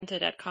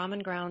presented at Common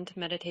Ground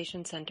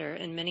Meditation Center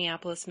in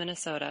Minneapolis,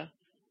 Minnesota,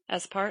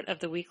 as part of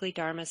the weekly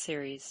Dharma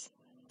series.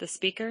 The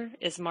speaker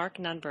is Mark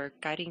Nunberg,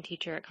 guiding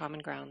teacher at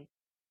Common Ground.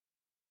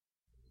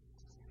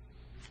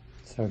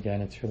 So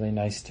again, it's really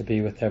nice to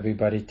be with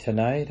everybody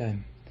tonight.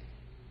 I'm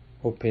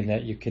hoping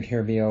that you can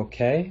hear me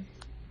okay.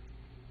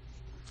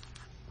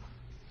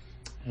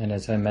 And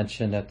as I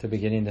mentioned at the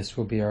beginning, this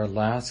will be our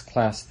last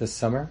class this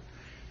summer.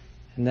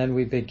 And then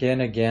we begin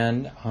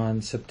again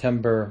on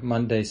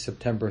Monday,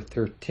 September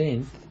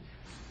 13th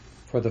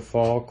for the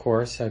fall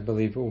course. I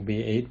believe it will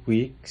be 8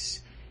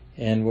 weeks.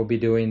 And we'll be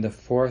doing the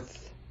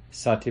fourth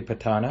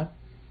Satipatthana,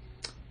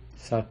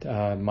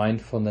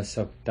 Mindfulness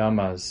of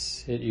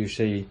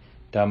Dhammas.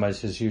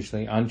 Dhammas is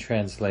usually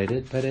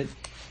untranslated, but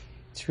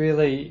it's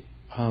really,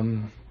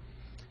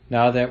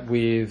 now that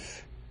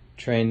we've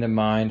trained the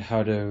mind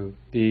how to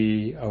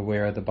be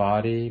aware of the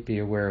body, be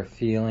aware of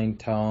feeling,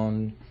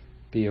 tone,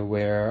 be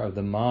aware of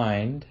the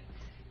mind,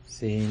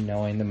 seeing,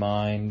 knowing the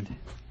mind,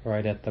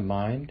 right at the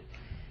mind.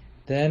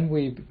 Then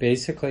we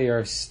basically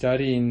are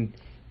studying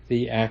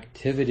the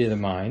activity of the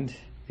mind,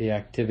 the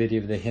activity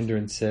of the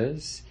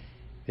hindrances,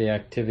 the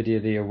activity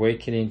of the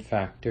awakening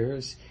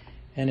factors,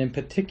 and in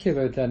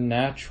particular the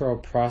natural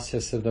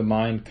process of the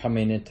mind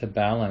coming into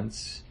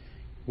balance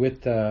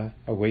with the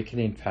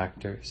awakening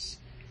factors,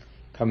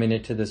 coming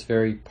into this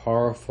very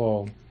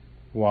powerful,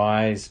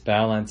 wise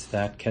balance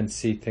that can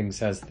see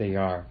things as they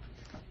are.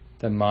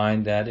 The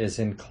mind that is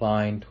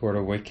inclined toward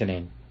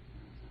awakening,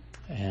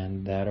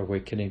 and that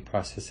awakening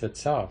process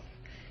itself.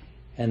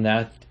 And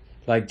that,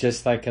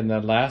 just like in the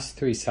last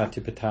 3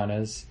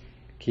 Satipatthanas,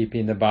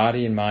 keeping the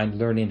body in mind,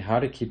 learning how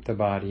to keep the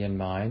body in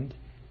mind,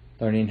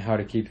 learning how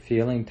to keep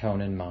feeling,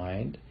 tone in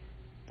mind.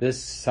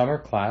 This summer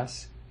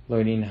class,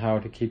 learning how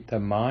to keep the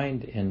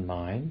mind in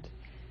mind.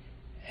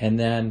 And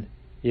then,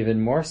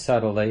 even more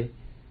subtly,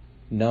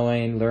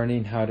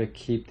 learning how to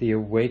keep the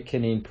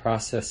awakening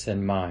process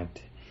in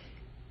mind.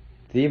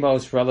 The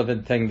most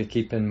relevant thing to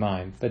keep in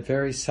mind, but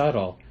very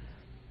subtle.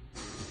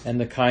 And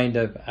the kind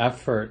of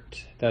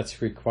effort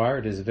that's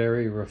required is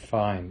very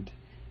refined.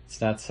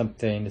 It's not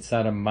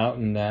a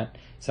mountain that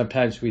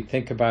sometimes we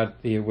think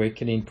about the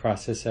awakening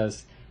process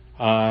as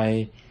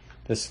I,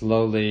 this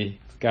lowly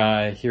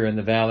guy here in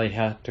the valley,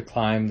 have to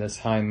climb this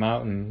high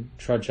mountain,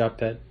 trudge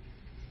up it,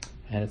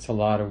 and it's a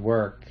lot of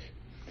work.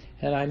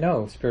 And I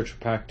know spiritual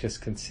practice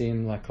can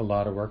seem like a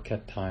lot of work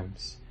at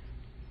times.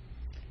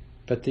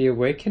 But the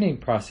awakening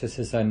process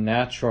is a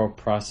natural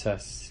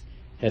process.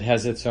 It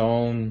has its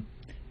own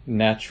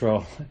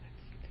natural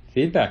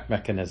feedback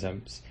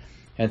mechanisms.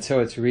 And so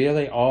it's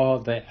really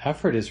the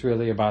effort is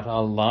really about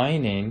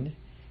aligning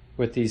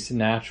with these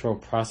natural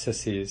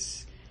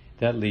processes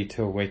that lead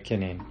to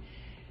awakening,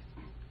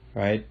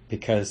 right?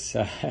 Because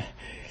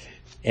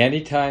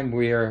anytime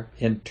we are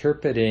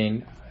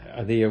interpreting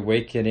the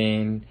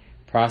awakening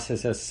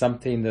process as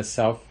something the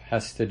self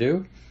has to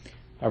do,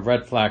 a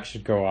red flag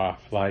should go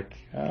off,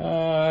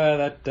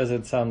 that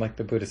doesn't sound like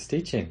the Buddhist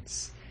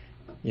teachings.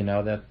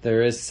 That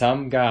there is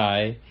some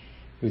guy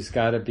who's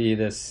got to be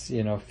this,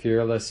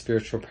 fearless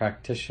spiritual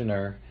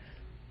practitioner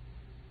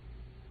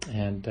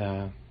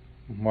and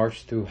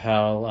march through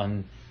hell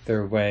on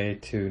their way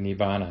to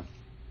Nibbana.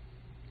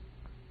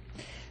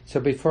 So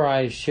before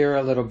I share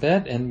a little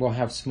bit, and we'll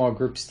have small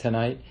groups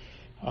tonight,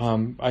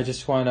 I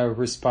just want to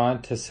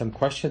respond to some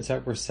questions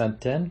that were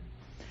sent in.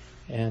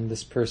 And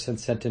this person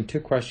sent in 2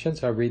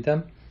 questions. I'll read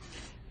them.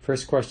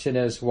 First question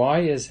is, why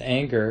is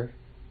anger,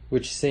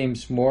 which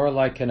seems more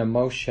like an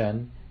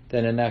emotion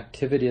than an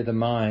activity of the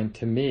mind,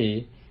 to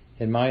me,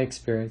 in my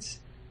experience,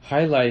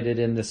 highlighted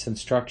in this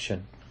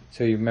instruction?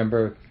 So you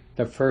remember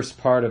the first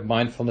part of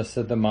mindfulness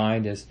of the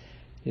mind is,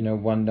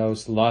 one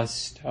knows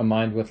lust, a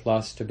mind with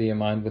lust to be a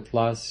mind with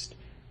lust.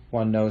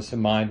 One knows a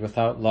mind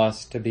without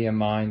lust to be a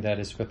mind that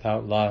is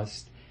without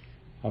lust.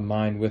 A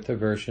mind with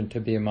aversion to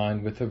be a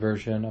mind with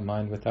aversion. A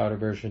mind without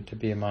aversion to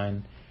be a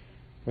mind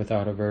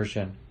without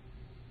aversion.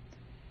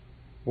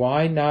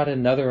 Why not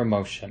another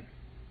emotion?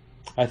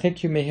 I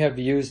think you may have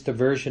used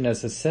aversion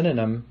as a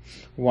synonym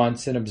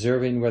once in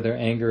observing whether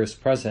anger is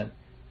present,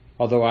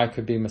 although I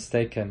could be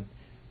mistaken.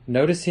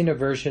 Noticing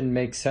aversion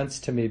makes sense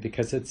to me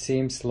because it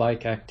seems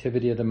like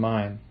activity of the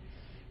mind.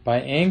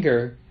 But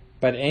anger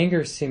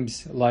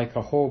seems like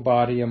a whole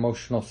body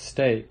emotional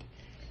state,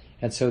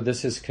 and so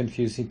this is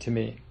confusing to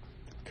me.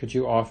 Could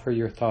you offer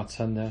your thoughts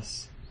on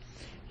this?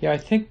 Yeah, I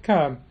think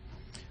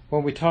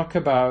when we talk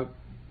about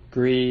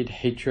greed,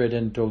 hatred,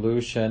 and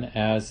delusion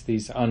as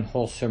these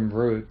unwholesome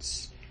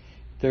roots,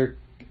 they're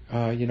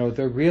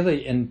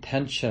really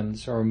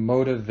intentions or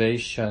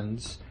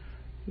motivations,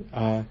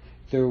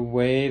 the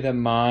way the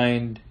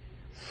mind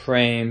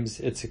frames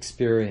its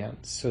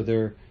experience. So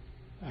they're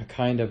a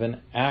kind of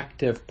an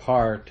active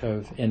part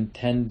of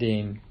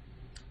intending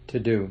to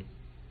do.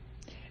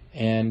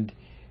 And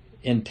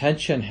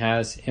intention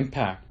has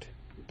impact,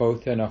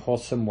 both in a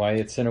wholesome way.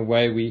 It's in a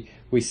way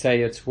we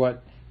say it's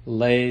what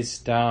lays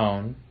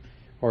down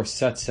or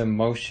sets in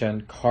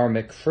motion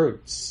karmic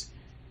fruits.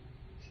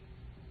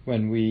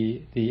 When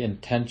the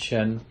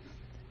intention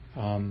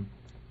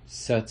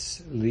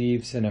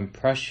leaves an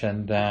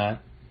impression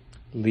that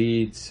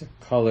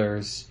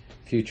colors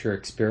future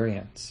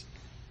experience.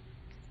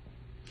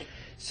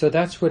 So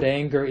that's what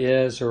anger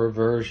is, or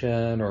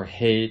aversion, or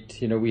hate.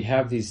 We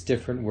have these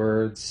different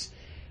words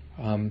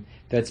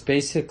that's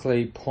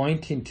basically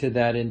pointing to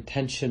that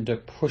intention to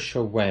push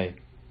away,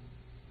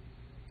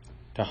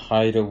 to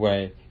hide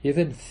away.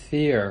 Even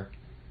fear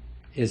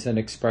is an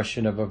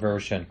expression of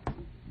aversion.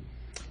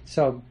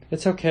 So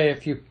it's okay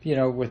if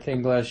with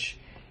English,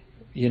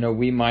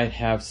 we might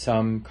have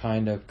some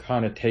kind of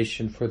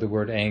connotation for the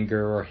word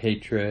anger or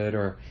hatred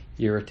or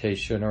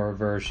irritation or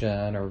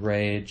aversion or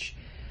rage.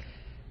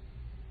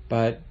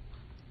 But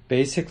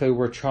basically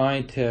we're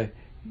trying to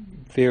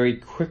very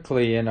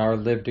quickly in our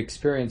lived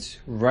experience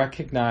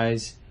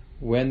recognize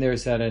when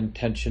there's that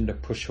intention to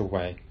push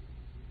away.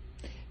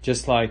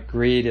 Just like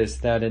greed is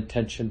that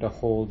intention to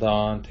hold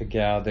on, to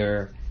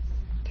gather,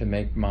 to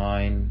make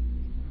mine,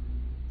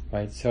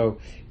 right? So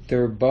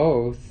they're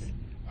both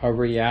a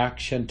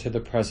reaction to the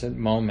present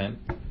moment.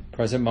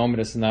 Present moment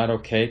is not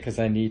okay because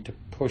I need to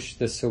push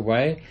this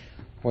away,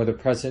 or the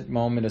present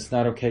moment is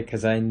not okay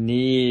because I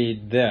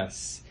need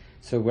this.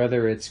 So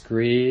whether it's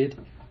greed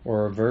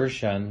or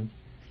aversion,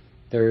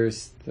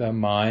 there's the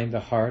mind, the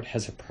heart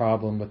has a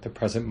problem with the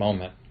present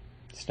moment.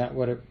 It's not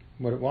what it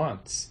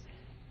wants.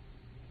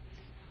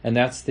 And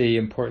that's the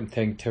important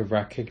thing to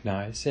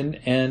recognize.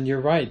 And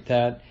you're right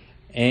that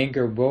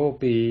anger will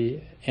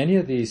be, any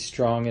of these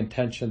strong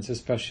intentions,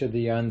 especially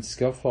the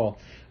unskillful,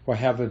 will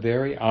have a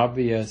very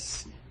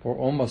obvious, or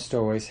almost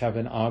always have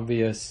an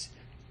obvious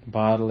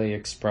bodily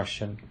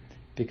expression.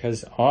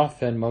 Because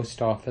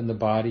most often, the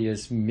body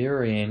is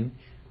mirroring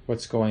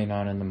what's going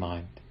on in the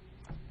mind.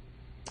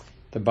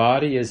 The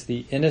body is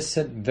the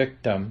innocent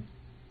victim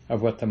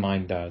of what the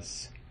mind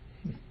does.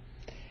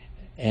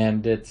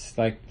 And it's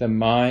like the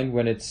mind,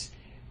 when it's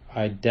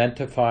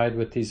identified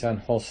with these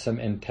unwholesome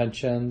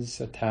intentions,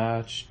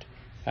 attached,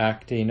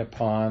 acting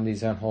upon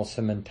these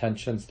unwholesome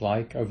intentions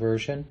like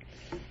aversion,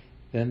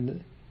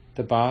 then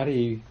the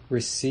body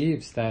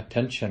receives that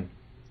tension.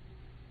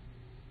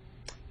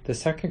 The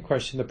second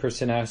question the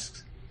person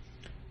asks,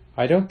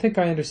 I don't think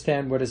I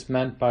understand what is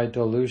meant by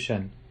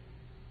delusion.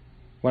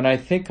 When I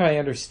think I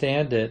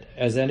understand it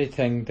as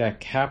anything that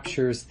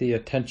captures the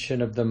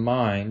attention of the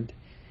mind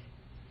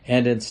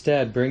and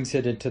instead brings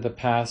it into the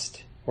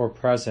past or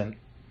present,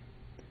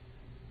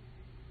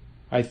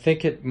 I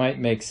think it might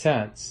make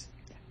sense,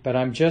 but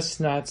I'm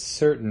just not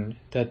certain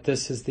that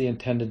this is the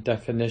intended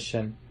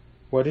definition.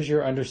 What is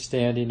your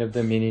understanding of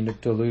the meaning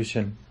of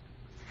delusion?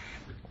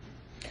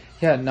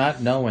 Yeah,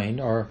 not knowing,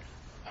 or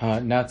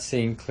not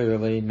seeing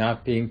clearly,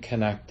 not being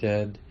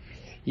connected.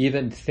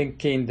 Even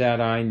thinking that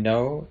I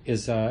know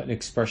is an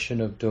expression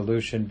of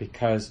delusion,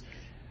 because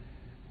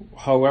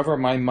however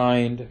my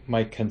mind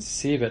might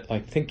conceive it,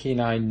 like thinking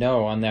I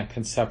know on that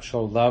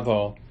conceptual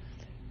level,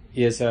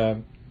 is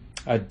a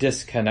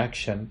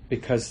disconnection,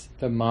 because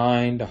the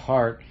mind, the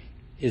heart,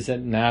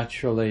 isn't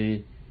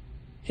naturally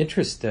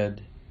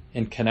interested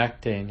in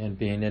connecting and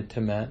being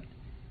intimate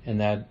in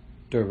that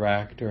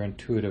direct or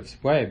intuitive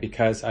way,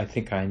 because I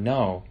think I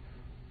know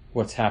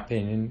what's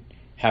happening,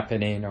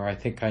 or I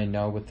think I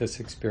know what this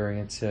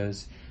experience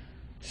is.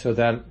 So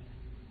that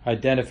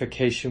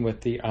identification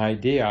with the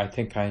idea, I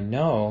think I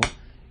know,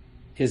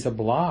 is a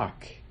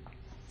block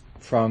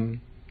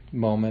from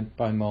moment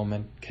by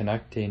moment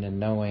connecting and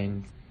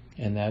knowing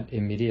in that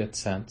immediate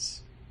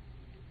sense.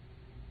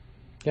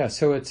 Yeah,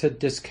 so it's a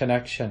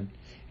disconnection,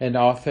 and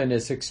often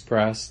is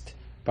expressed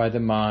by the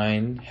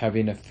mind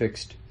having a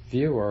fixed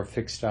view or a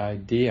fixed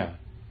idea.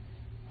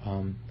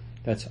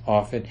 That's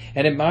often,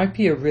 and it might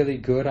be a really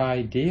good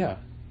idea,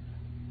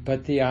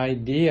 but the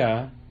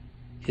idea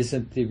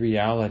isn't the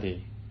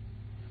reality.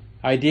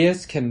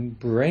 Ideas can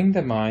bring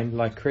the mind,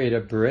 like create a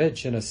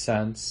bridge in a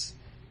sense,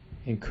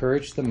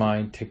 encourage the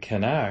mind to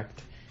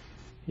connect.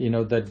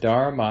 The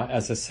Dharma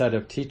as a set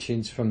of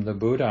teachings from the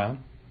Buddha,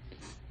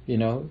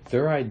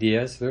 their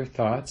ideas, their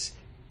thoughts,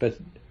 but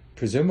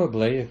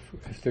presumably,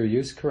 if they're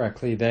used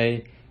correctly,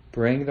 they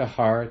bring the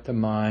heart, the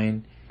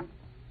mind,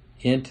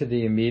 into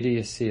the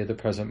immediacy of the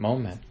present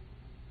moment.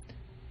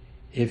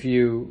 If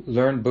you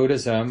learn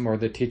Buddhism or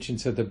the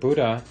teachings of the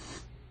Buddha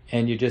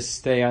and you just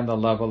stay on the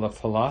level of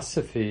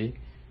philosophy,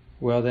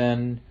 well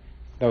then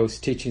those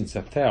teachings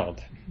have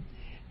failed.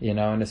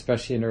 And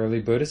especially in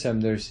early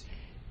Buddhism, there's,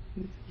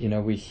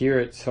 we hear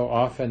it so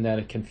often that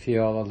it can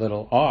feel a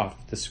little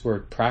off, this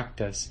word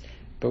practice.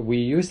 But we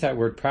use that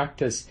word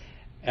practice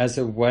as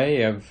a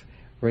way of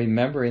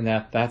remembering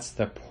that that's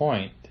the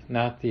point,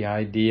 not the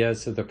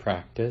ideas of the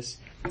practice,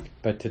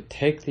 but to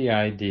take the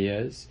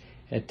ideas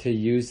and to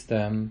use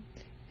them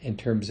in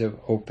terms of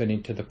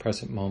opening to the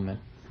present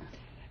moment.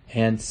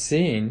 And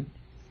seeing,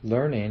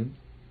 learning,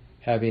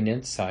 having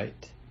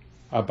insight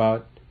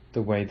about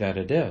the way that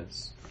it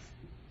is.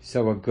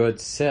 So a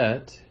good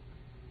sit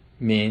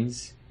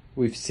means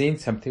we've seen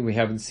something we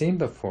haven't seen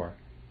before.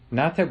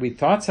 Not that we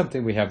thought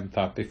something we haven't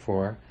thought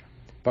before,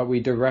 but we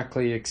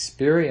directly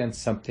experience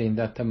something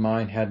that the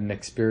mind hadn't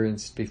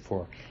experienced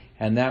before.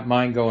 And that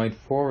mind going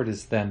forward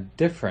is then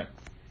different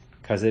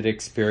because it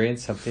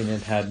experienced something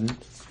it hadn't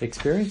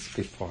experienced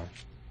before.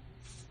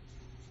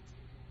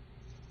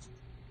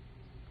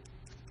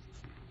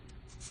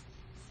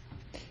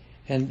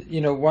 And,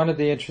 one of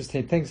the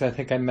interesting things I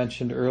think I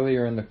mentioned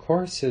earlier in the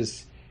course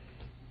is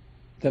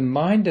the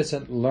mind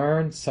doesn't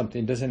learn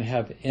something, doesn't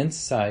have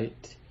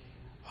insight,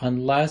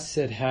 unless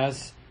it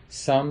has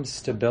some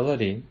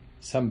stability,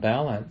 some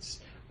balance,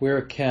 where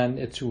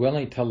it's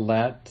willing to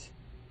let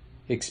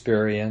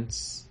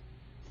experience,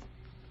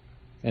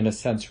 in a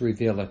sense,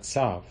 reveal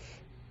itself.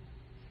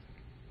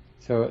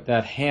 So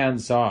that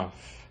hands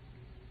off.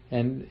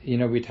 And,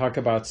 we talk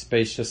about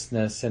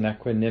spaciousness and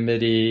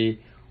equanimity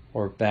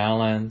or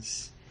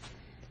balance,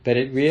 but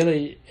it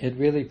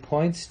really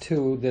points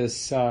to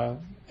this,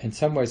 in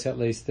some ways at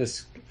least,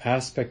 this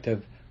aspect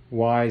of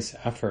wise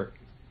effort.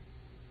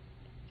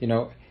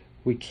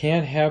 We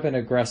can't have an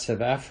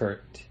aggressive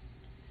effort.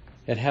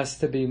 It has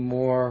to be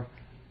more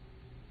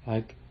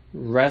like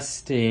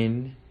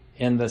resting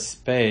in the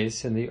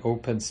space, in the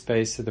open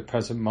space of the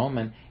present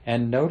moment,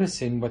 and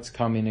noticing what's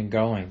coming and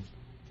going.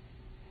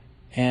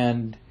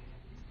 And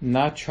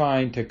not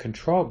trying to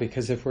control,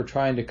 because if we're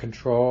trying to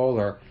control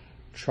or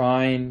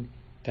trying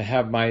to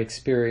have my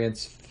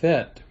experience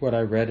fit what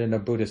I read in a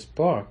Buddhist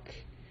book,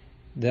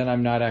 then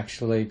I'm not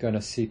actually going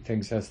to see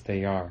things as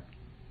they are.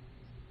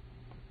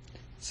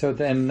 So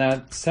then in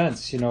that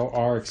sense,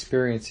 our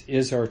experience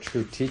is our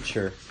true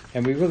teacher,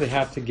 and we really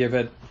have to give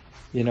it,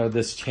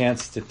 this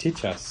chance to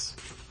teach us.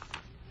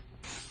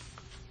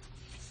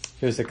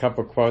 Here's a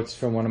couple quotes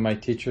from one of my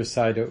teachers,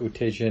 Sayadaw U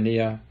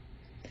Tejaniya.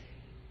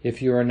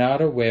 If you are not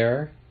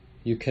aware,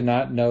 you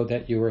cannot know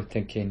that you are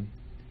thinking.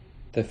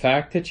 The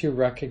fact that you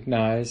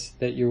recognize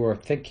that you are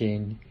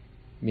thinking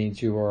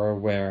means you are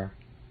aware.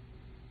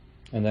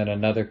 And then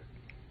another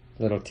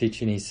little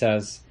teaching, he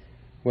says,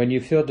 when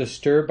you feel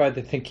disturbed by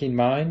the thinking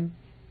mind,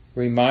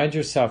 remind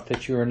yourself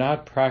that you are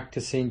not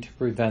practicing to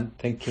prevent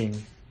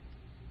thinking,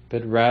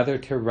 but rather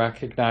to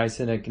recognize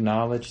and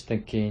acknowledge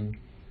thinking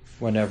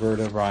whenever it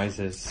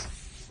arises.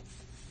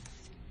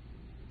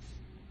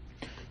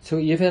 So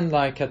even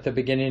like at the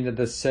beginning of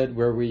the sit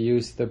where we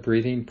use the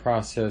breathing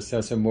process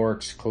as a more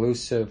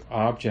exclusive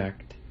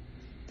object,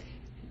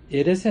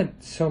 it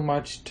isn't so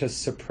much to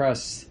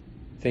suppress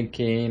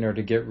thinking or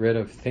to get rid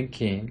of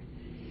thinking,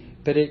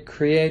 but it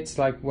creates,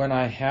 like when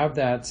I have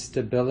that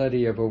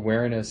stability of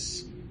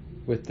awareness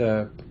with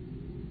the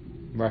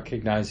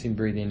recognizing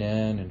breathing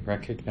in and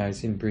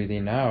recognizing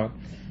breathing out,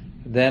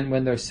 then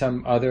when there's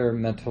some other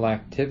mental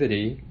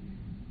activity,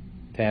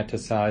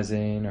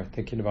 fantasizing or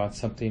thinking about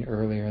something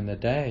earlier in the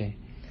day,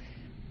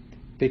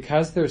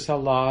 because there's a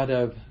lot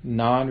of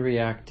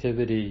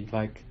non-reactivity,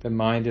 like the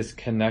mind is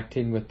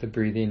connecting with the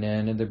breathing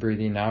in and the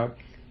breathing out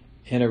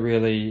in a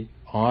really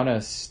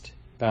honest,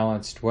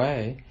 balanced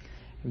way,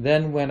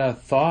 then when a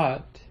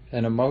thought,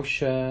 an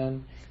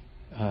emotion,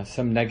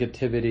 some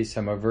negativity,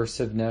 some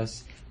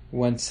aversiveness,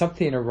 when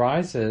something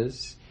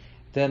arises,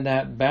 then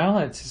that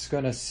balance is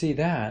going to see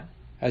that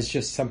as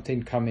just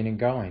something coming and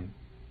going,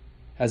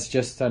 as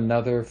just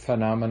another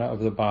phenomena of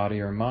the body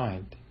or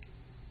mind.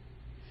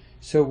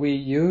 So we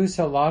use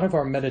a lot of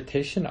our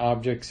meditation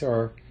objects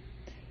are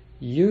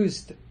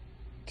used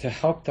to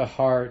help the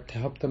heart, to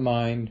help the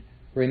mind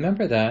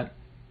remember that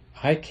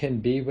I can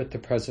be with the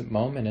present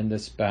moment in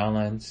this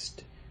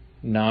balanced,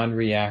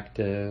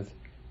 non-reactive,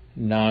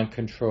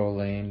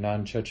 non-controlling,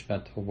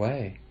 non-judgmental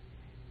way.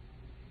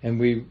 And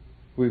we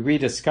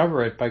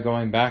rediscover it by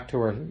going back to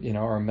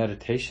our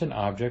meditation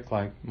object,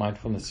 like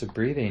mindfulness of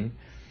breathing.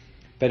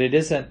 But it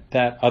isn't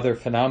that other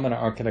phenomena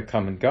aren't going to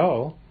come and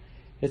go.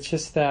 It's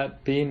just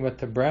that being with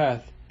the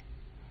breath,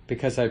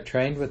 because I've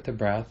trained with the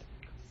breath,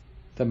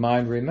 the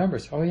mind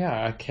remembers, oh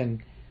yeah,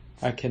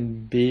 I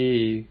can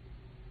be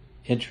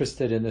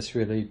interested in this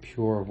really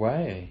pure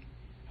way.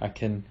 I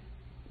can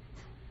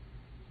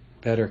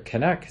better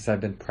connect because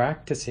I've been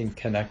practicing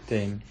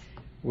connecting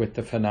with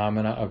the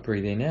phenomena of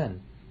breathing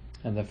in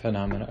and the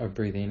phenomena of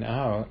breathing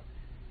out.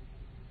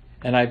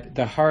 And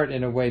the heart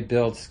in a way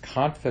builds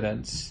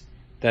confidence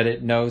that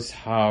it knows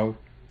how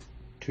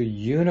to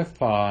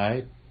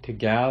unify, to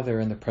gather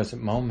in the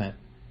present moment.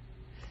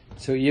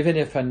 So even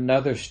if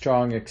another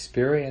strong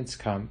experience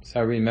comes,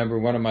 I remember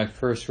one of my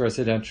first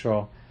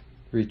residential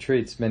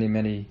retreats many,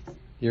 many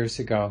years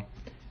ago.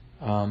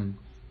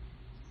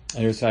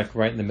 It was like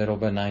right in the middle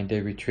of a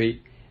 9-day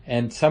retreat.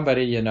 And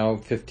somebody,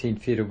 15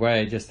 feet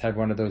away just had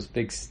one of those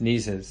big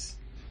sneezes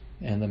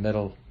in the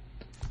middle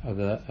of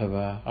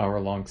a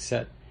hour-long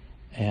sit.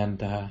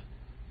 And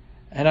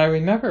I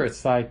remember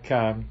it's like,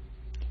 and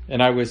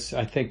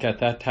I think at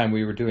that time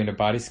we were doing a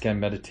body scan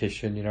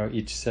meditation,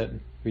 each sit,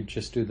 we'd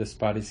just do this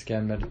body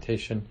scan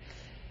meditation.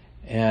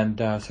 And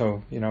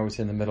so, I was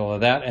in the middle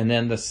of that. And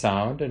then the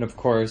sound, and of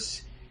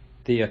course,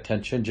 the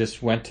attention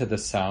just went to the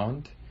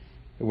sound.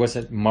 It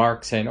wasn't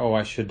Mark saying, oh,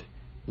 I should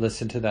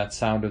listen to that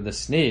sound of the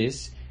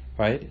sneeze,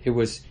 right? It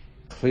was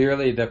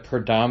clearly the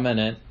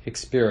predominant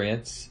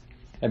experience.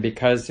 And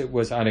because it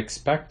was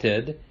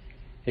unexpected,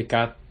 it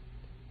got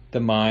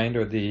the mind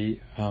or the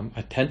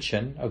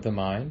attention of the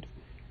mind.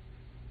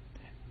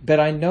 But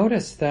I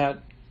noticed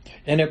that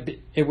And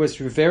it was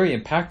very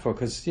impactful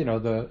because,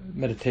 the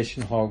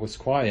meditation hall was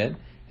quiet,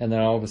 and then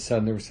all of a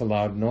sudden there was a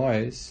loud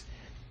noise.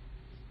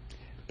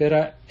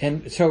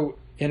 And so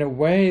in a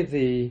way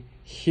the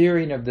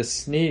hearing of the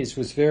sneeze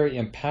was very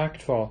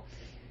impactful,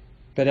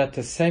 but at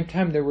the same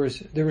time there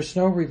was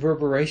no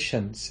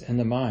reverberations in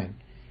the mind.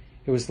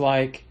 It was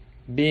like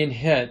being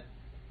hit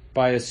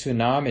by a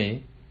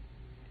tsunami,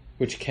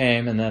 which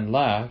came and then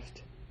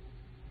left,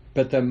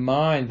 but the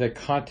mind, the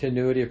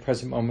continuity of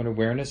present moment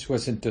awareness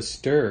wasn't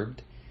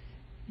disturbed,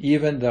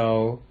 even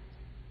though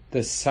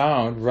the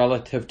sound,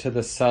 relative to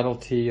the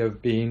subtlety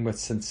of being with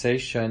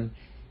sensation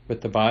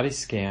with the body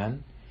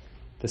scan,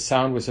 the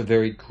sound was a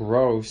very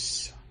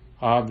gross,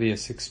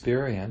 obvious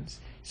experience.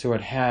 So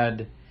it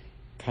had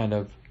kind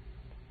of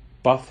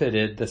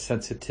buffeted the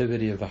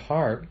sensitivity of the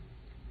heart,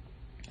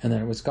 and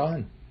then it was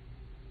gone.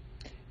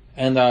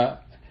 And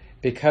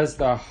because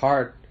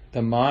the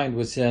mind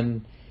was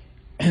had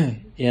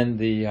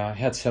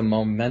some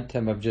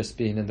momentum of just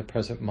being in the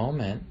present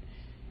moment,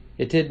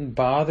 it didn't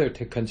bother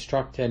to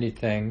construct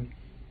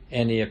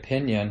any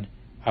opinion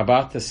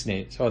about the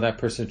sneeze. Oh, that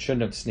person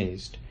shouldn't have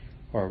sneezed.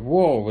 Or,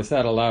 whoa, was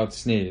that a loud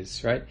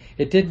sneeze, right?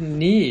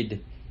 It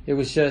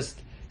was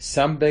just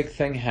some big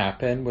thing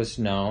happened, was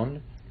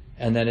known,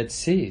 and then it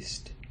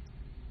ceased.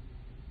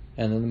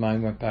 And then the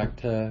mind went back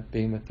to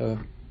being with the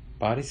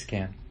body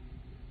scan.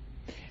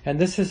 And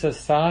this is a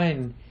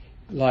sign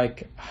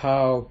like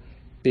how,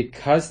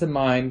 because the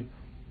mind,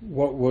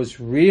 what was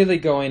really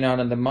going on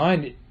in the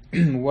mind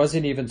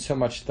wasn't even so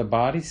much the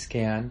body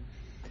scan,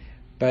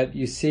 but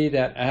you see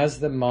that as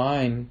the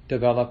mind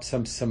develops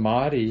some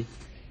samadhi,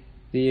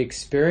 the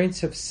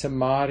experience of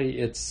samadhi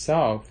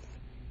itself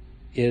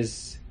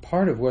is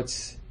part of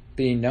what's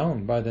being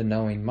known by the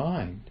knowing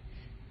mind.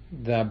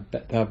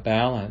 The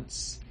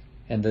balance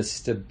and the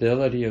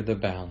stability of the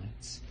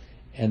balance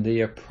and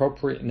the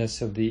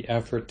appropriateness of the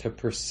effort to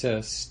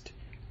persist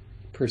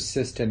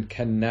in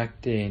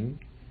connecting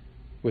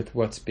with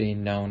what's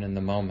being known in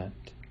the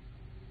moment,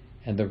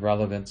 and the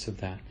relevance of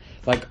that.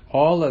 Like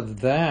all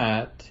of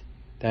that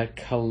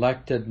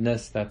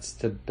collectedness, that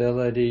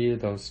stability,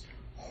 those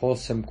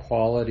wholesome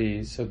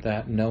qualities of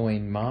that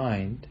knowing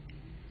mind,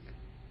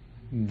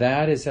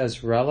 that is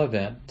as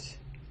relevant,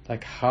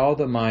 like how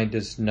the mind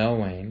is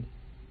knowing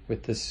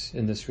with this,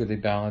 in this really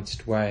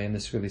balanced way, in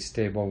this really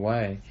stable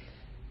way,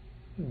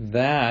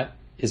 that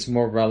is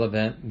more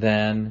relevant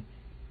than,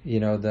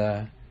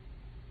 the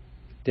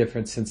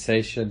different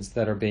sensations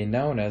that are being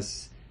known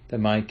as the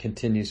mind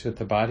continues with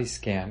the body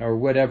scan, or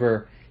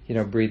whatever,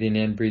 breathing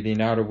in,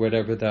 breathing out, or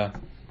whatever the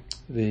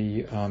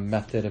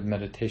method of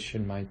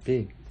meditation might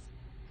be.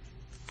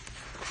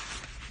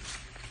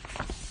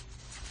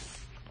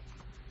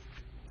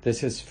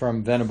 This is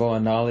from Venerable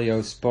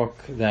Analayo's book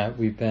that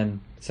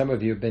some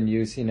of you have been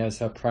using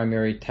as a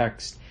primary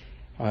text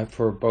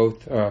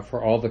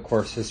for all the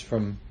courses,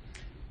 from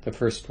the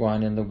first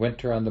one in the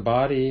winter on the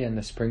body, and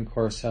the spring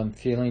course on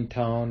feeling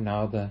tone,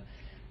 now the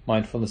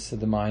mindfulness of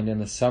the mind in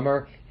the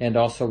summer, and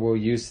also we'll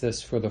use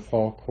this for the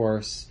fall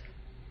course.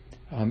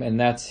 And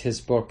that's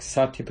his book,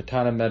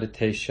 Satipatthana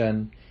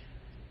Meditation,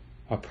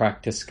 A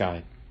Practice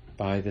Guide,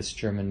 by this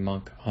German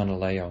monk,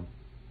 Analayo.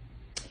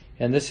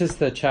 And this is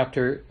the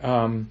chapter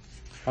on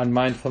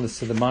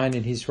mindfulness of the mind,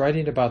 and he's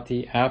writing about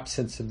the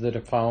absence of the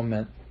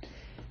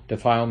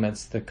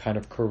defilements, the kind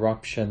of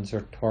corruptions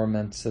or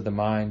torments of the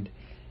mind.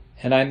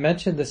 And I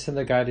mentioned this in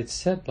the guided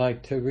sit,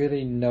 like to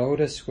really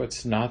notice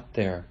what's not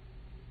there.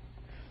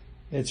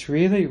 It's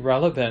really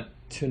relevant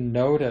to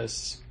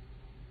notice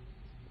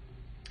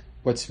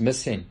what's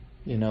missing.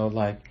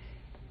 Like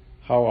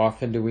how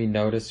often do we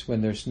notice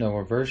when there's no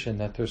aversion,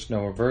 that there's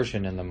no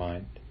aversion in the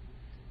mind?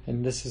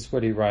 And this is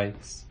what he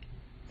writes.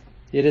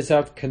 It is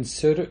of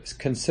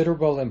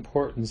considerable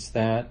importance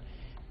that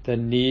the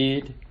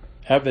need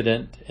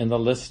evident in the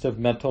list of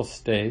mental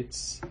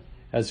states,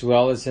 as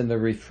well as in the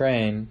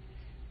refrain,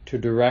 to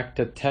direct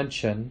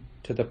attention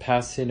to the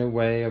passing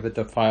away of a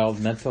defiled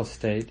mental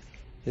state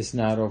is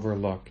not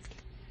overlooked.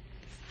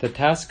 The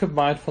task of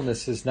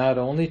mindfulness is not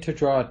only to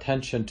draw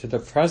attention to the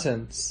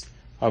presence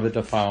of a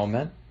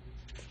defilement,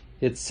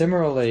 it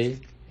similarly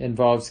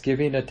involves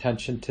giving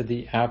attention to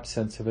the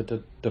absence of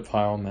a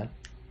defilement,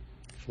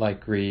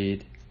 like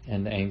greed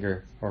and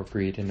anger, or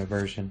greed and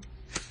aversion.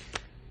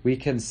 We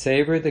can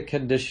savor the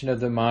condition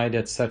of the mind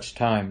at such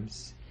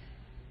times.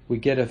 We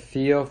get a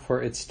feel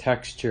for its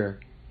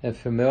texture and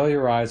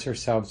familiarize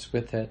ourselves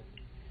with it.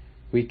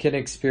 We can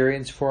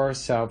experience for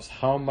ourselves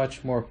how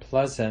much more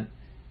pleasant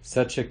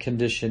such a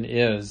condition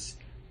is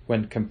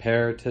when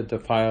compared to the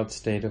defiled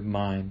state of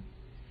mind.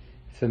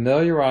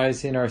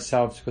 Familiarizing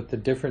ourselves with the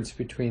difference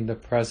between the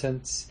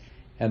presence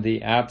and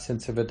the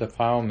absence of a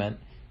defilement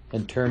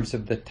in terms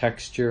of the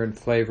texture and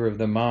flavor of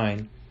the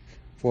mind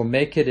will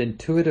make it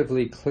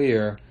intuitively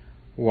clear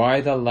why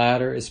the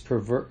latter is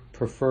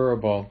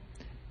preferable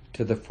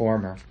to the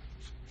former.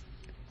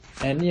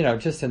 And,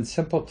 just in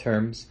simple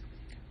terms,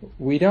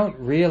 we don't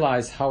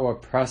realize how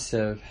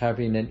oppressive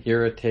having an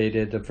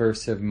irritated,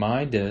 aversive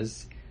mind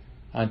is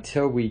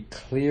until we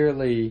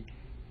clearly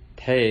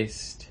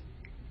taste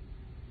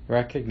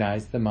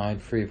recognize the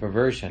mind free of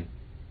aversion,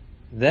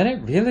 then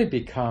it really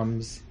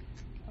becomes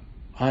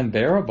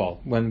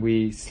unbearable when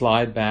we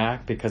slide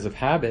back because of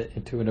habit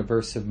into an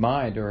aversive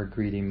mind or a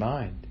greedy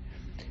mind.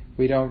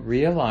 We don't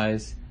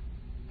realize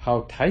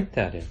how tight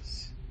that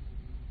is.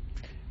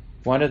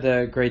 One of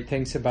the great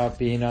things about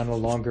being on a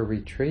longer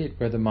retreat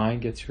where the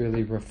mind gets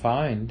really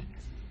refined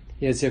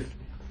is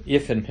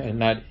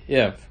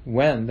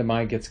when the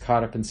mind gets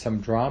caught up in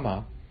some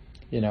drama,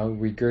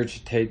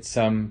 regurgitates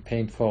some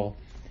painful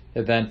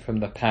event from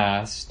the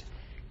past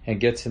and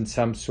gets in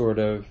some sort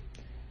of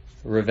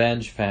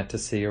revenge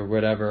fantasy or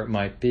whatever it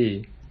might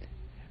be.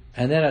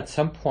 And then at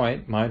some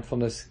point,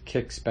 mindfulness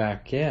kicks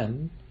back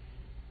in,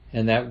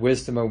 and that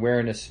wisdom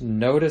awareness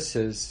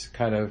notices,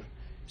 kind of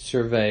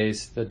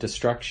surveys the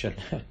destruction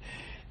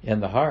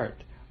in the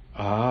heart.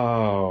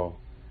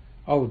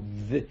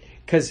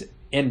 Because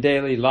in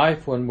daily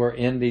life, when we're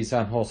in these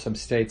unwholesome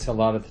states, a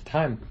lot of the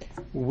time,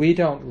 we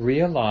don't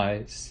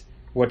realize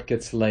what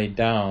gets laid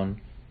down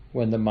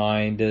when the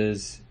mind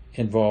is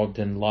involved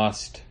in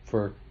lust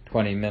for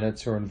 20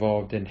 minutes or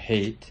involved in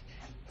hate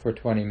for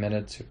 20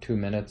 minutes or 2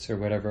 minutes or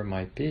whatever it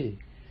might be.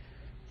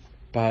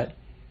 But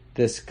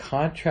this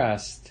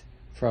contrast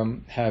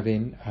from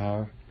having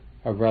a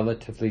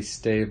relatively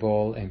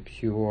stable and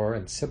pure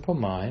and simple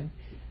mind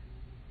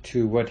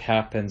to what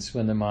happens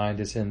when the mind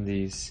is in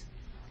these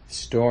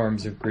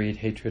storms of greed,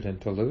 hatred, and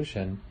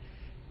delusion,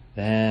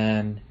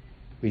 then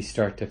we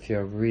start to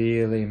feel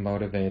really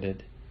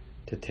motivated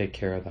to take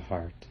care of the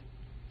heart.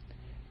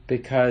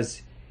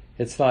 Because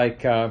it's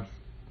like,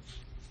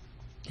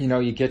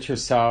 you get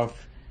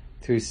yourself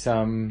through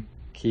some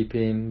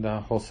keeping the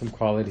wholesome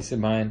qualities of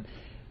mind.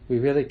 We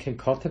really can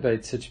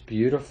cultivate such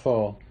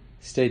beautiful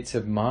states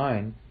of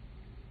mind,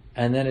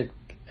 and then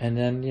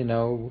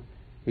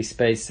we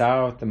space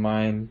out. The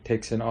mind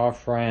takes an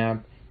off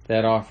ramp.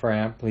 That off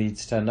ramp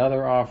leads to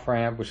another off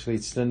ramp, which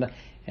leads to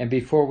and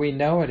before we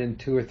know it, in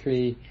 2 or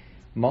 3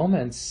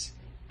 moments,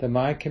 the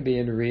mind can be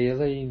in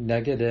really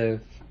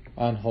negative,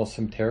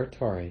 unwholesome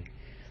territory.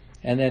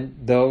 And then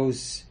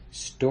those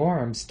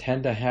storms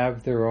tend to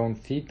have their own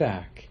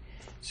feedback.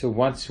 So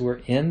once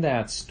we're in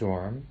that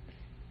storm,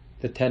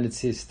 the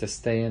tendency is to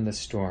stay in the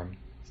storm,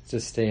 to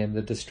stay in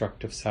the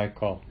destructive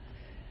cycle.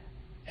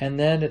 And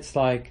then it's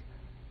like,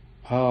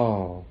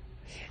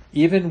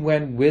 even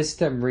when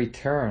wisdom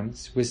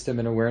returns, wisdom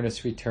and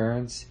awareness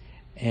returns,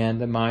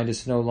 and the mind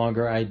is no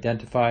longer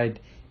identified,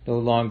 no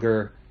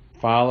longer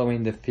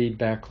following the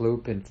feedback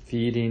loop and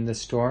feeding the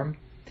storm,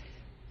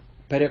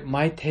 but it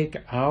might take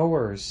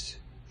hours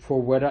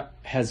for what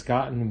has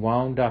gotten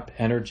wound up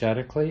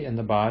energetically in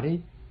the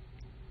body,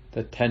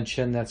 the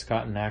tension that's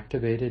gotten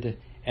activated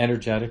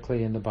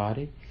energetically in the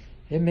body.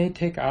 It may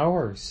take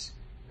hours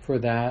for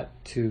that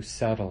to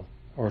settle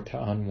or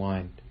to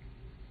unwind.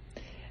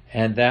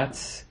 And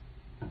that's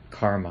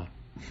karma.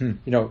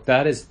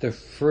 That is the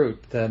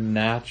fruit, the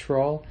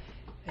natural,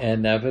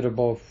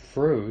 inevitable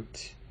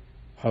fruit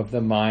of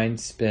the mind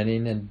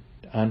spinning in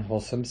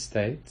unwholesome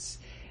states.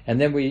 And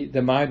then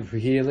the mind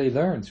really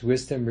learns,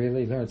 wisdom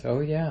really learns,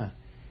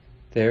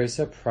 there's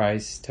a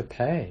price to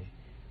pay.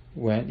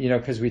 When,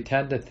 because we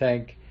tend to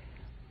think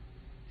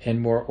in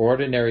more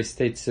ordinary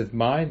states of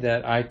mind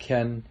that I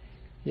can,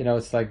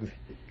 it's like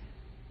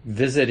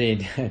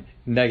visiting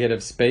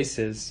negative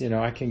spaces.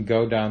 I can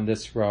go down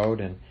this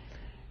road and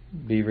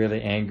be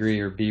really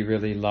angry or be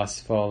really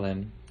lustful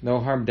and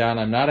no harm done.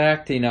 I'm not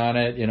acting on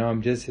it.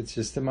 It's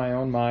just in my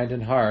own mind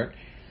and heart.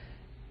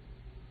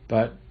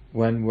 But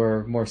when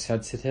we're more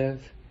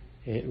sensitive,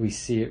 we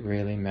see it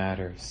really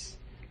matters.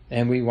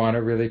 And we want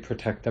to really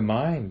protect the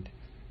mind.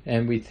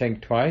 And we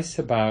think twice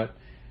about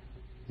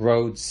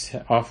roads,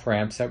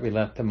 off-ramps that we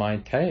let the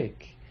mind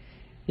take.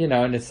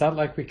 And it's not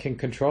like we can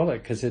control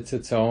it because it's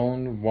its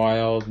own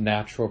wild,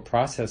 natural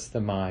process,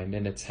 the mind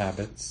and its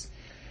habits.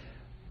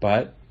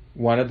 But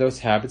one of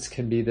those habits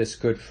can be this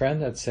good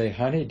friend that say,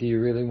 honey, do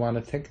you really want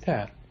to think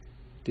that?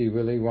 Do you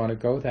really want to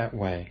go that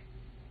way?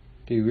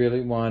 Do you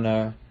really want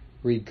to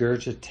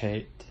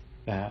regurgitate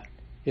that?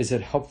 Is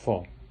it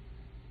helpful?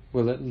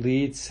 Will it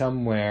lead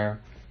somewhere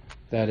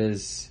that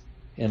is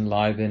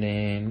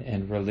enlivening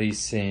and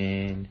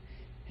releasing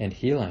and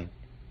healing?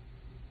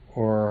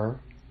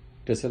 Or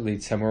does it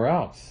lead somewhere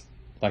else,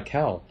 like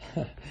hell?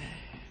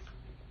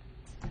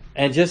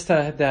 And just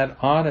that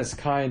honest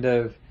kind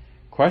of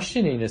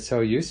questioning is so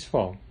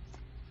useful.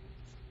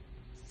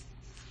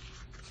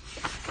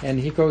 And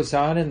he goes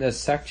on in this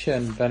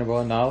section, Venerable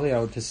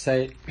Analayo, to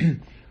say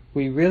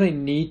we really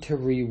need to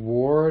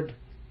reward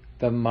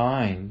the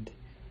mind.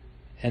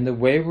 And the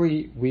way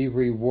we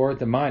reward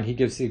the mind, he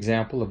gives the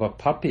example of a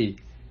puppy.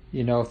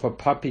 If a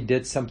puppy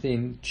did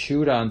something,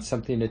 chewed on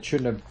something it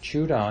shouldn't have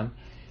chewed on,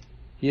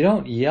 you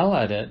don't yell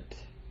at it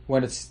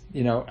when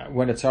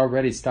it's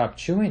already stopped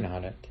chewing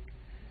on it,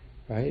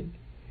 right?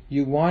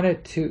 You want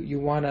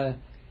to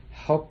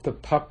help the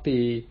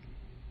puppy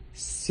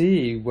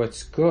see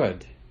what's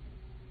good,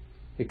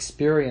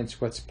 experience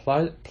what's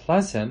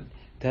pleasant,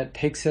 that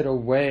takes it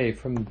away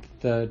from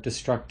the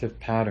destructive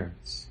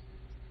patterns.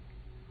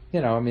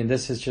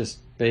 This is just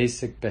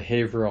basic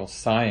behavioral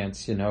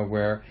science,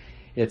 where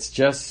it's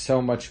just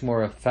so much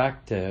more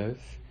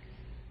effective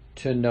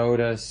to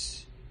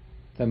notice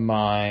the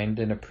mind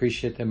and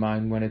appreciate the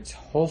mind when it's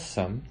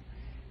wholesome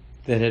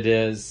than it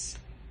is,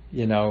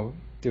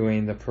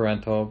 doing the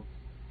parental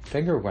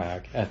finger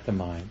wag at the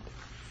mind.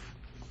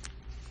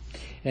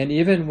 And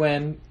even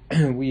when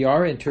we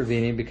are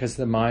intervening because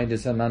the mind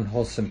is an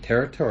unwholesome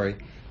territory,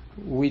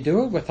 we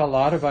do it with a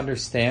lot of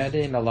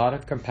understanding, a lot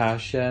of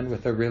compassion,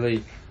 with a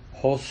really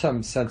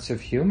wholesome sense of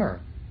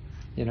humor,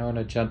 in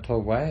a gentle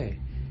way,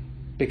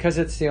 because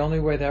it's the only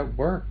way that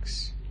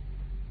works.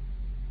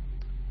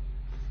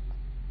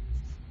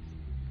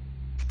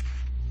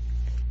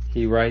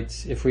 He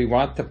writes, if we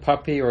want the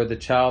puppy or the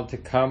child to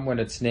come when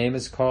its name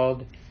is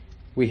called,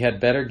 we had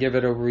better give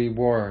it a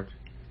reward.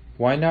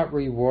 Why not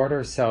reward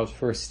ourselves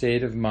for a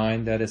state of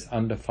mind that is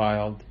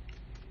undefiled?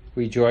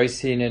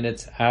 Rejoicing in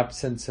its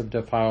absence of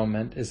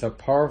defilement is a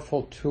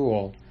powerful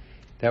tool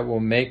that will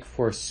make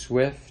for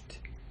swift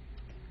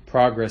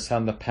progress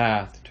on the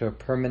path to a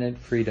permanent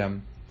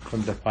freedom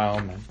from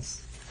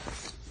defilements.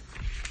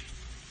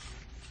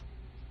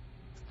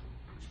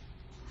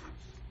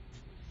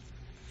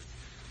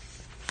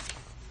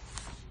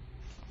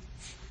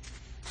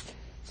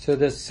 So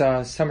this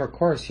summer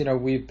course,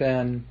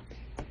 the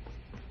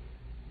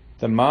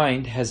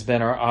mind has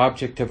been our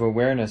object of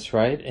awareness,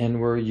 right?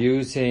 And we're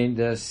using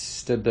this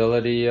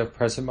stability of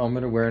present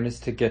moment awareness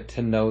to get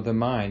to know the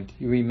mind.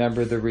 You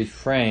remember the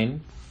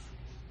refrain,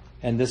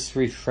 and this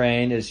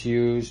refrain is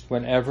used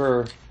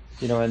whenever,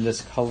 in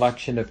this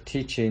collection of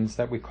teachings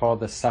that we call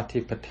the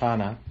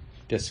Satipatthana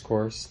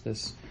discourse,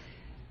 this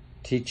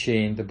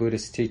teaching, the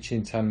Buddhist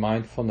teachings on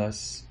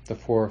mindfulness, the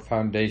four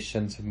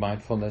foundations of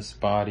mindfulness: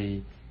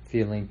 body,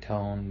 feeling,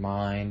 tone,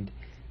 mind,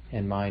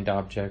 and mind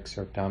objects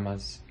or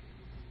dhammas.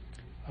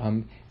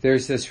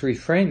 There's this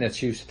refrain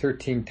that's used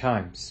 13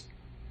 times.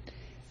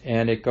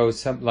 And it goes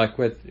something like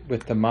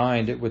with the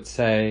mind, it would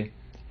say,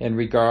 in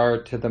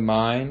regard to the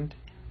mind,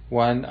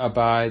 one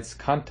abides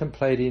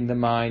contemplating the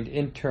mind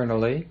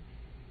internally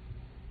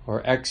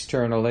or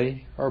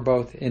externally, or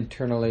both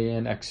internally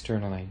and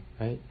externally,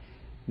 right?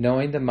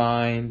 Knowing the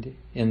mind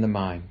in the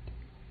mind.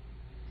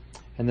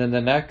 And then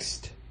the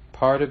next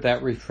part of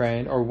that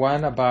refrain, or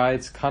one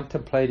abides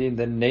contemplating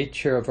the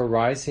nature of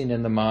arising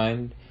in the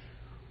mind,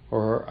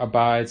 or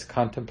abides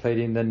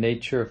contemplating the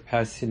nature of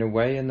passing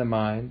away in the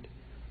mind,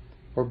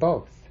 or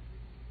both.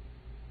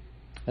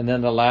 And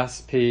then the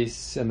last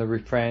piece in the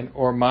refrain,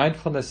 or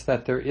mindfulness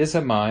that there is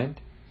a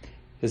mind,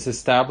 is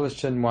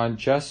established in one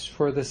just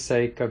for the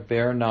sake of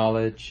bare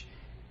knowledge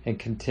and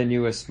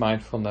continuous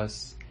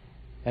mindfulness,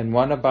 and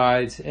one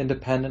abides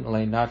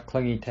independently, not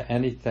clinging to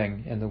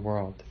anything in the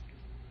world.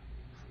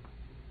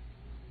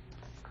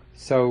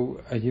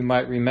 So you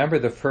might remember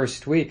the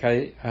first week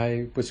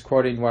I was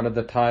quoting one of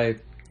the Thai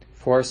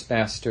forest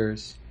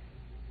masters,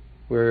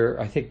 where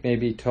I think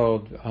maybe he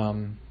told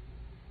Ajahn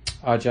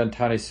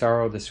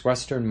Thanisaro, this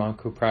Western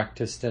monk who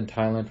practiced in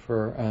Thailand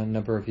for a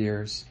number of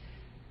years,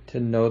 to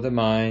know the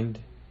mind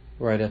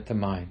right at the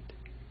mind.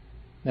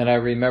 And I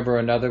remember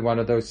another one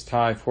of those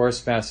Thai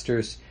forest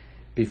masters,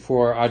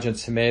 before Ajahn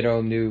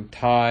Sumedho knew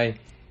Thai,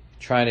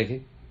 trying to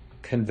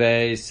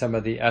convey some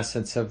of the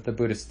essence of the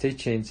Buddhist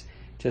teachings,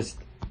 just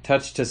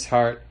touched his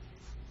heart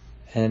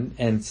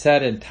and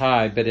said in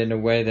Thai, but in a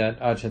way that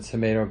Ajahn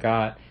Sumedho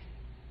got,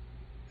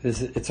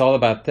 it's all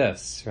about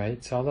this, right?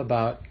 It's all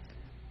about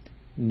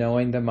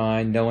knowing the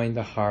mind, knowing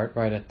the heart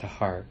right at the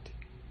heart.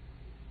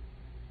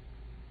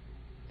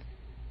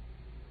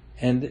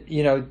 And,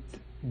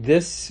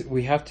 this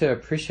we have to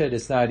appreciate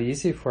is not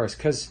easy for us,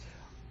 because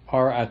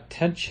our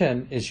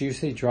attention is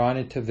usually drawn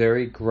into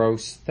very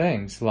gross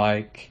things,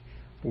 like,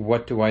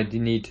 what do I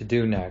need to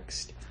do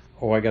next?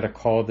 Oh, I got to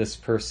call this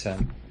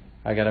person.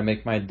 I got to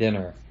make my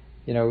dinner.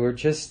 We're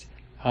just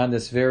on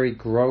this very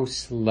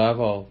gross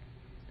level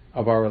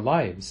of our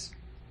lives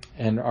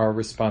and our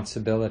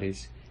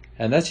responsibilities.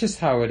 And that's just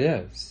how it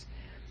is.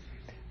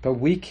 But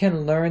we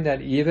can learn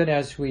that even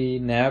as we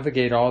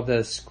navigate all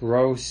this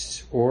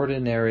gross,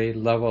 ordinary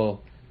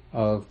level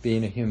of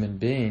being a human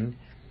being,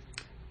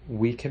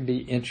 we can be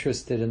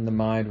interested in the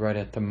mind right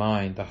at the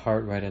mind, the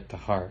heart right at the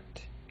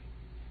heart.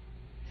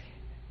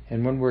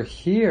 And when we're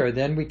here,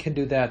 then we can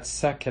do that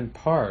second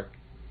part,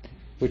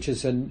 which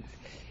is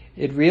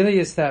it really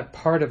is that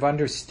part of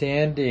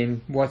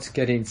understanding what's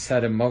getting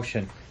set in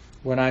motion.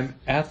 When I'm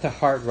at the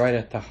heart, right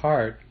at the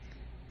heart,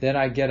 then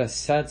I get a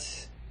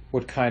sense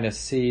what kind of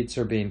seeds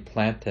are being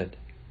planted.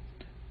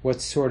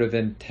 What sort of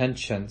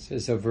intentions?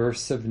 Is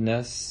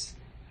aversiveness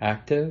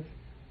active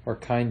or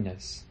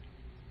kindness?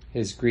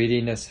 Is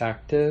greediness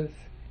active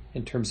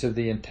in terms of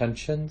the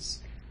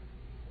intentions,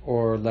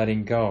 or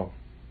letting go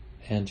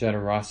and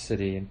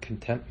generosity and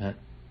contentment?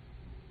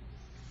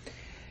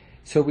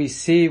 So we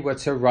see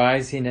what's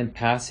arising and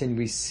passing.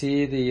 We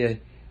see the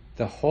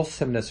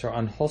wholesomeness or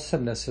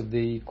unwholesomeness of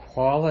the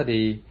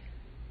quality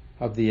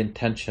of the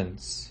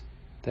intentions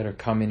that are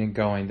coming and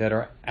going, that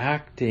are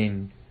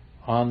acting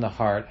on the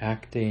heart,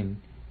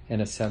 acting,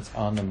 in a sense,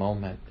 on the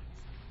moment.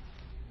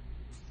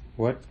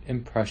 What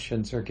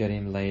impressions are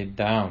getting laid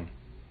down?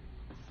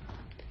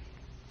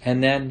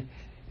 And then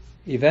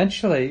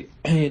eventually,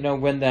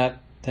 when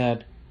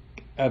that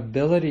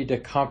ability to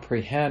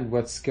comprehend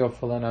what's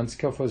skillful and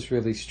unskillful is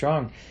really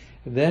strong,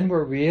 then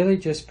we're really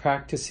just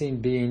practicing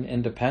being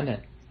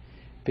independent,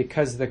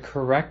 because the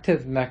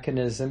corrective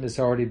mechanism is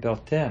already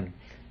built in.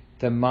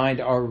 The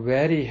mind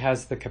already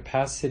has the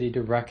capacity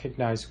to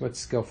recognize what's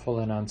skillful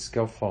and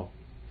unskillful.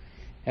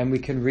 And we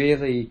can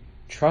really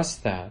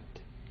trust that.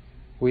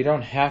 We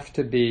don't have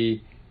to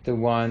be the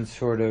one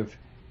sort of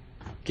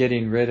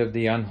getting rid of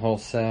the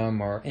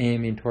unwholesome or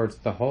aiming towards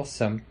the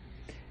wholesome,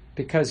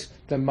 because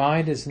the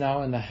mind is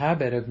now in the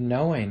habit of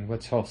knowing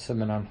what's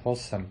wholesome and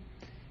unwholesome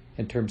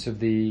in terms of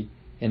the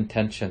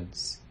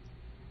intentions.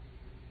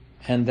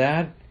 And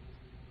that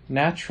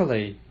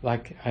naturally,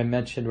 like I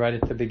mentioned right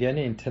at the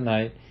beginning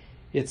tonight,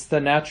 it's the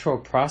natural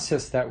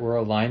process that we're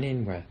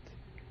aligning with.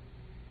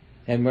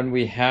 And when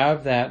we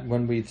have that,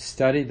 when we've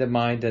studied the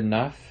mind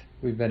enough,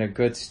 we've been a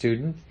good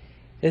student,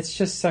 it's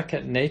just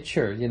second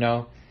nature,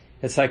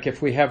 It's like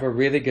if we have a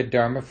really good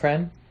Dharma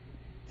friend,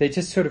 they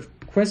just sort of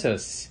quiz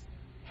us.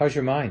 How's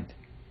your mind?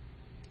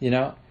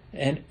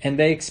 And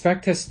they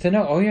expect us to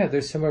know, oh yeah,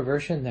 there's some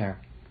aversion there.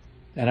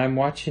 And I'm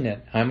watching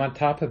it. I'm on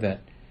top of it.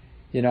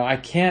 I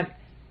can't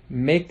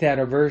make that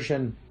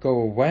aversion go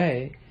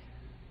away,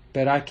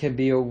 but I can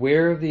be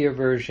aware of the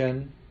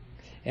aversion,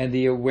 and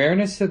the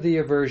awareness of the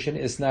aversion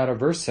is not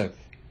aversive.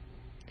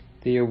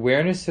 The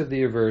awareness of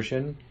the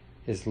aversion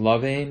is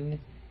loving,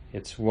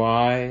 it's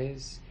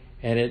wise,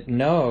 and it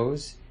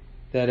knows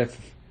that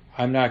if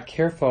I'm not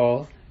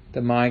careful,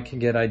 the mind can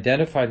get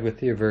identified with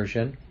the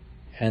aversion,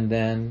 and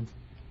then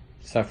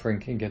suffering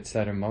can get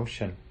set in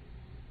motion.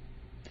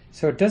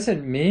 So it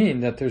doesn't mean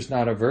that there's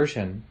not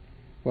aversion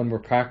when we're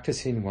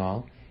practicing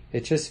well.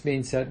 It just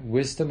means that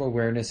wisdom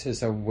awareness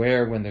is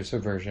aware when there's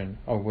aversion,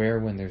 aware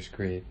when there's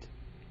greed.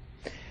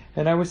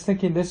 And I was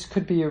thinking this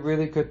could be a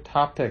really good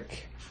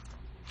topic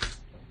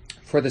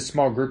for the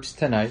small groups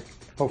tonight.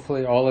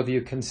 Hopefully all of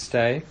you can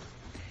stay.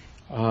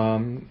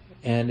 And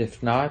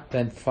if not,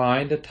 then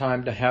find a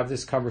time to have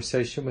this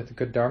conversation with a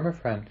good Dharma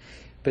friend.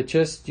 But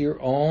just your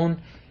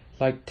own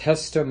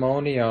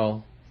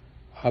testimonial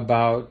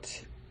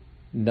about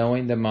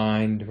knowing the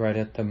mind right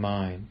at the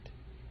mind.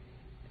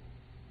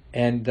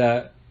 And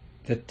the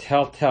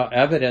telltale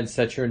evidence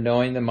that you're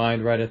knowing the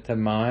mind right at the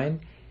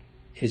mind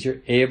is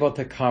you're able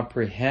to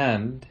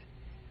comprehend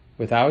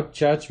without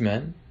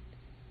judgment,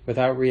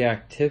 without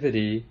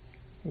reactivity,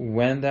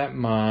 when that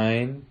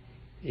mind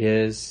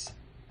is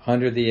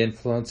under the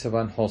influence of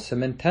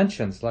unwholesome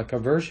intentions like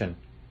aversion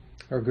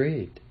or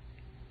greed.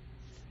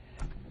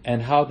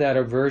 And how that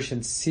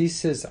aversion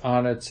ceases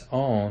on its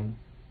own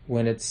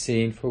when it's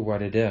seen for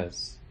what it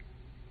is.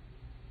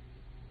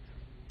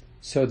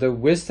 So the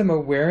wisdom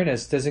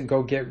awareness doesn't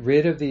go get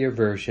rid of the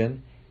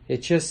aversion,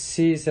 it just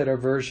sees that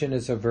aversion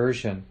is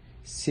aversion,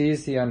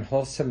 sees the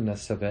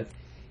unwholesomeness of it.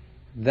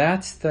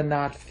 That's the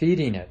not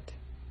feeding it.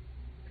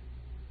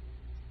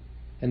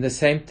 And the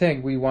same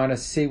thing, we want to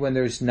see when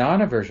there's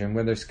non-aversion,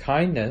 when there's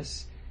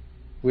kindness,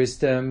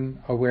 wisdom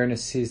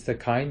awareness sees the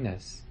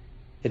kindness.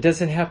 It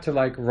doesn't have to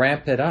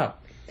ramp it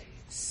up.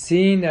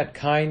 Seeing that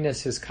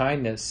kindness is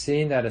kindness,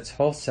 seeing that it's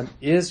wholesome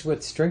is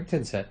what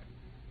strengthens it.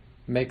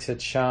 Makes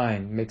it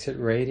shine, makes it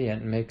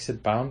radiant, makes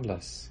it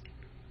boundless.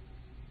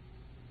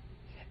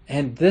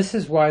 And this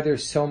is why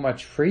there's so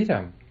much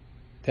freedom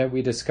that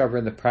we discover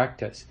in the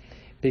practice.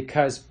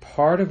 Because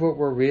part of what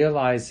we're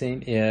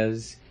realizing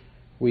is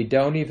we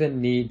don't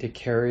even need to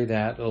carry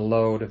that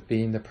load of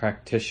being the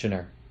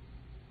practitioner.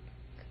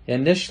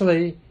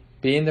 Initially,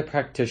 being the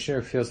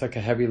practitioner feels like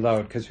a heavy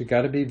load because we've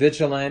got to be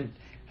vigilant,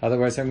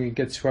 otherwise I'm going to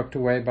get swept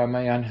away by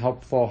my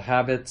unhelpful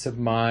habits of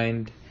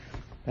mind.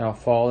 And I'll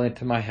fall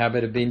into my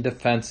habit of being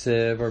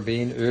defensive or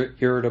being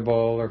irritable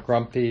or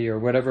grumpy or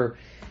whatever,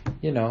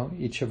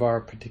 each of our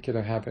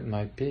particular habit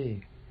might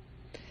be.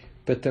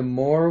 But the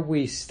more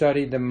we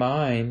study the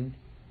mind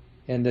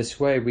in this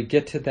way, we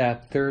get to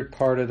that third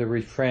part of the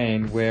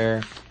refrain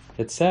where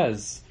it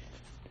says,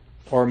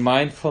 or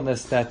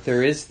mindfulness that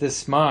there is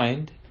this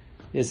mind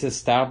is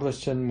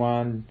established in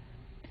one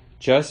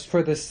just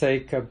for the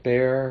sake of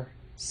bare,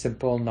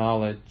 simple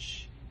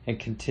knowledge and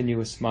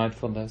continuous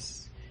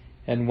mindfulness.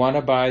 And one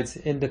abides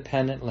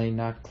independently,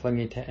 not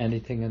clinging to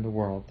anything in the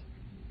world.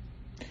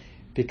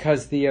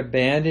 Because the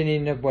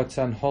abandoning of what's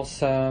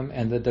unwholesome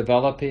and the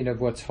developing of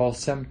what's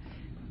wholesome,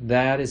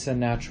 that is a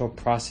natural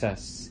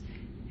process.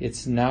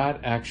 It's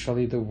not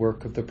actually the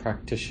work of the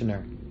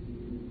practitioner.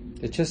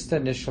 It just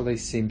initially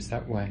seems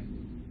that way.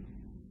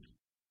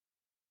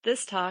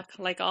 This talk,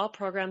 like all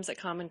programs at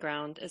Common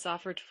Ground, is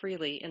offered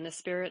freely in the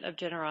spirit of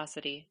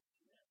generosity.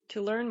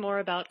 To learn more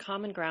about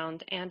Common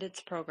Ground and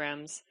its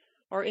programs,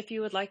 or if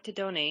you would like to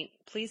donate,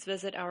 please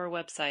visit our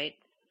website,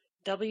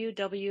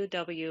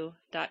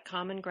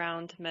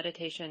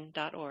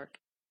 www.commongroundmeditation.org.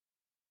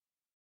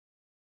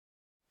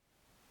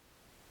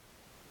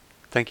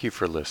 Thank you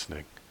for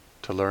listening.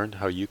 To learn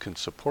how you can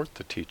support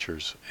the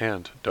teachers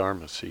and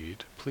Dharma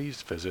Seed,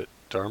 please visit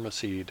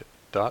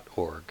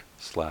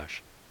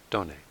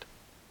dharmaseed.org/donate.